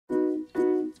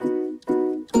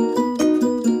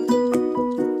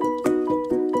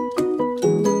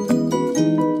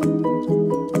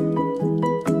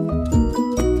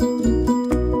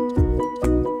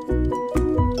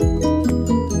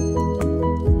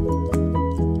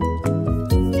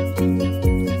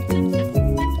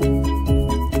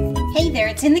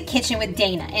it's In the Kitchen with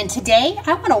Dana, and today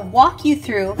I want to walk you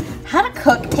through how to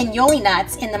cook pinoli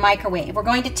nuts in the microwave. We're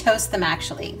going to toast them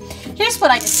actually. Here's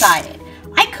what I decided.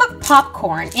 I cook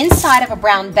popcorn inside of a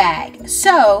brown bag.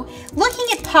 So, looking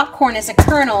at popcorn as a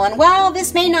kernel, and while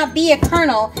this may not be a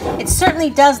kernel, it certainly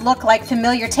does look like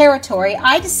familiar territory,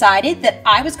 I decided that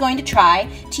I was going to try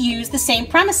to use the same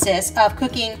premises of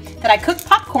cooking, that I cook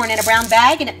popcorn in a brown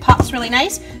bag and it pops really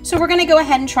nice. So we're going to go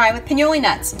ahead and try with pinoli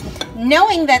nuts.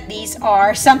 Knowing that these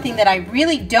are something that I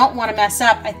really don't want to mess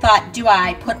up, I thought, do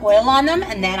I put oil on them?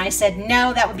 And then I said,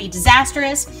 no, that would be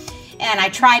disastrous. And I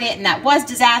tried it and that was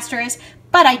disastrous.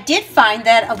 But I did find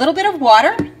that a little bit of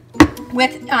water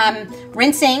with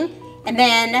rinsing and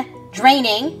then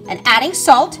draining and adding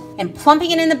salt and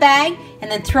plumping it in the bag and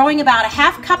then throwing about a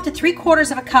half cup to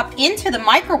 3/4 of a cup into the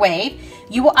microwave,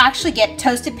 you will actually get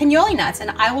toasted pinoli nuts,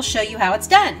 and I will show you how it's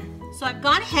done. So I've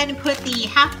gone ahead and put the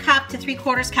half cup to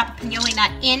 3/4 cup of pinoli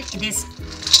nut in this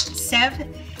sieve,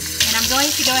 and I'm going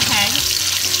to go ahead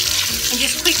and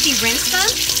just quickly rinse them,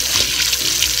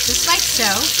 just like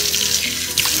so.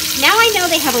 Now I know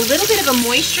they have a little bit of a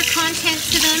moisture content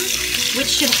to them, which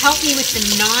should help me with the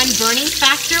non-burning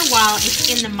factor while it's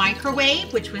in the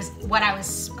microwave, which was what I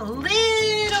was a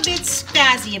little bit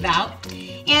spazzy about.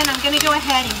 And I'm going to go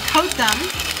ahead and coat them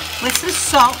with some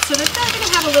salt so that they're going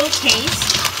to have a little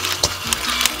taste.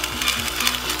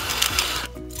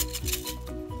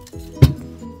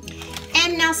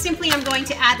 And now simply I'm going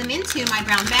to add them into my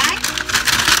brown bag.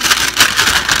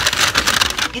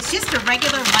 It's just a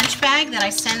regular lunch bag that I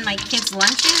send my kids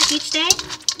lunches each day.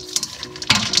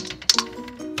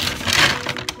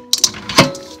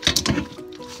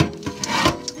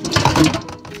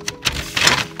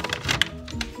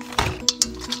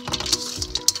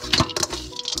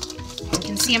 You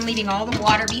can see I'm leaving all the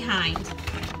water behind.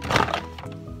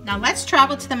 Now let's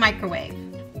travel to the microwave.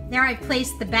 There I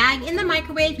placed the bag in the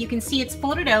microwave. You can see it's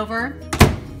folded over.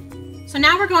 So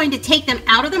now we're going to take them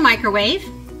out of the microwave.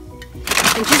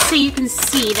 And just so you can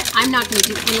see that I'm not going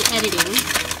to do any editing,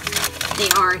 they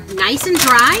are nice and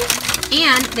dry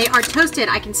and they are toasted.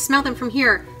 I can smell them from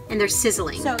here and they're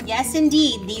sizzling. So yes,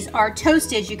 indeed, these are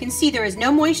toasted. You can see there is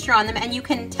no moisture on them, and you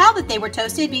can tell that they were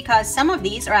toasted because some of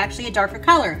these are actually a darker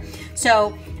color.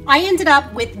 So I ended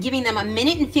up with giving them 1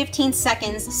 minute and 15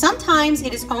 seconds. Sometimes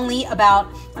it is only about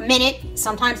a minute,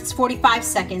 sometimes it's 45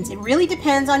 seconds. It really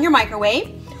depends on your microwave.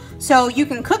 So you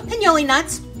can cook pinoli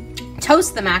nuts,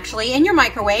 toast them actually in your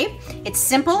microwave. It's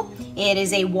simple. It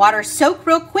is a water soak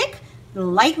real quick,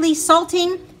 lightly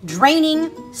salting, draining,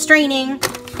 straining,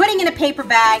 putting in a paper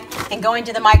bag, and going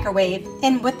to the microwave.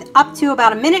 And with up to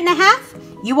about 1.5 minutes,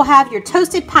 you will have your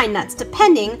toasted pine nuts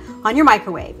depending on your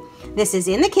microwave. This is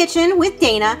In the Kitchen with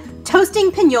Dana,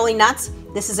 toasting pinoli nuts.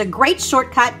 This is a great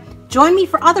shortcut. Join me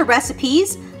for other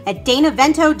recipes at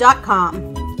danavento.com.